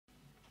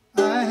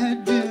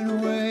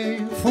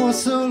for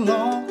so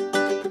long.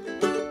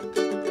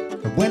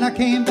 But when I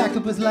came back,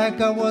 it was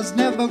like I was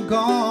never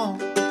gone.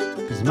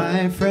 'Cause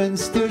my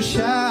friends still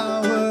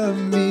shower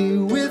me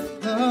with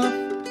love,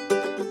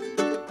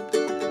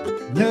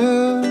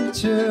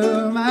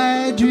 nurture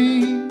my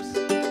dreams,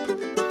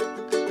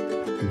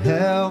 and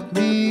help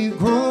me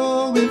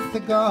grow with the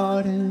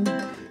garden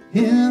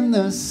in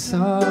the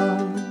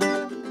sun.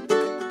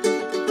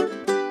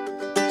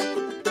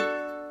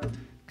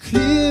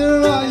 Clear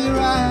all your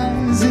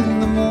eyes in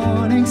the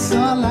morning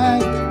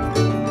sunlight,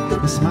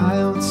 and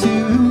smile to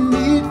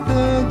meet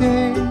the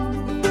day.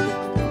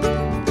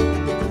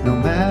 No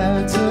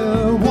matter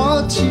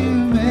what you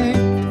may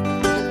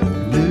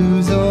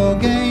lose or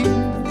gain,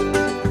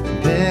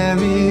 there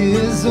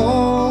is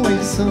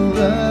always some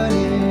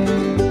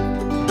learning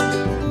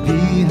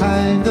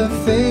behind the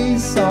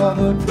face of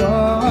a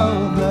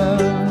problem.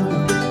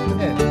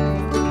 Yeah.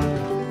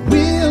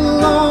 Wheel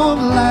of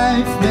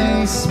life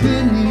may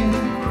spin you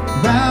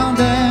round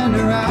and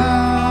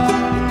around.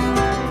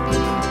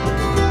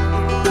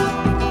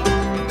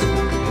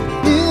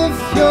 If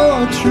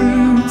you're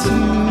true to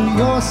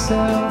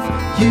yourself,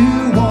 you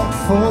won't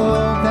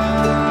fall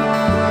down.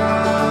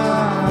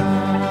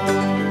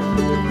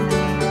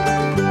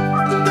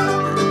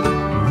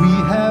 We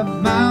have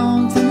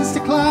mountains to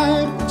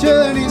climb,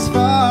 journeys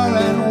far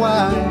and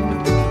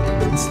wide,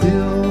 and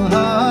still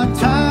hard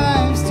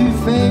times to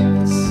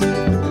face.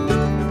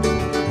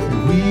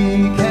 We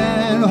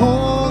can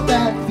hold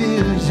that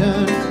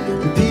vision,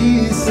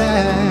 peace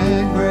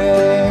and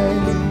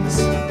grace.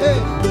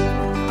 Hey.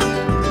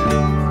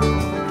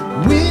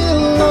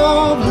 Wheel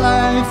of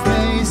life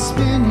may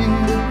spin you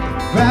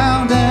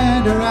round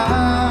and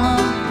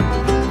around.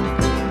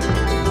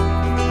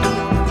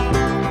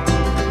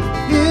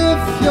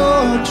 If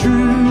you're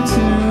true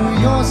to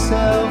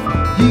yourself,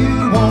 you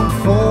won't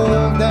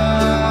fall down.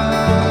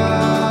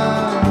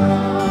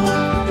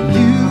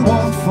 You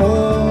won't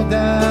fall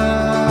down.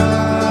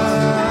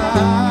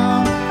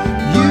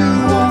 You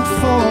won't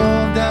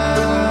fall down.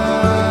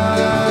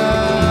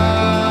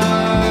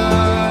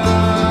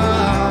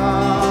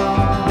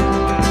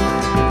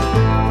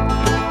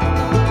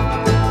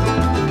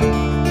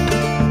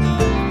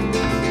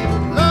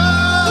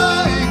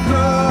 Like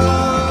a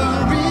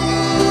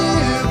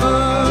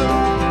river,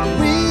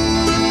 we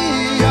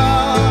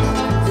are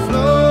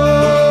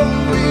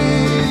flowing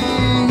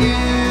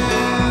in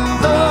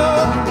the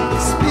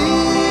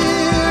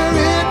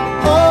spirit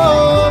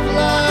of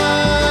life.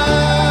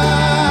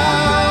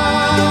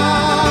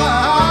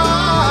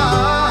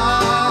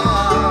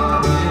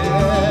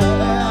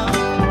 Yeah.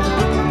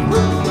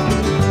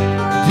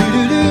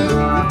 Do-do-do,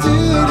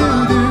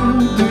 do-do-do,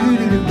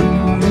 do-do-do,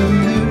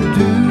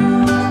 do-do-do.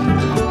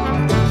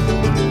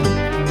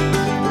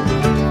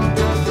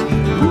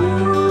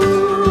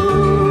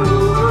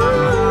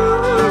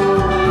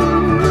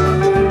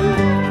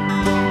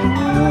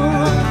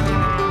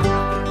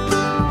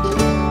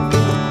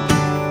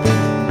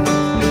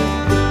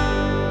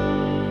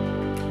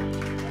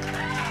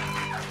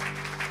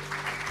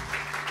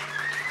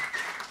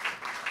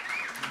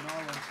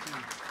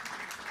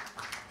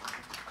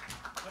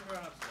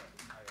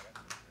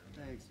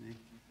 Thanks, Nick.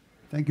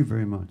 Thank you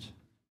very much.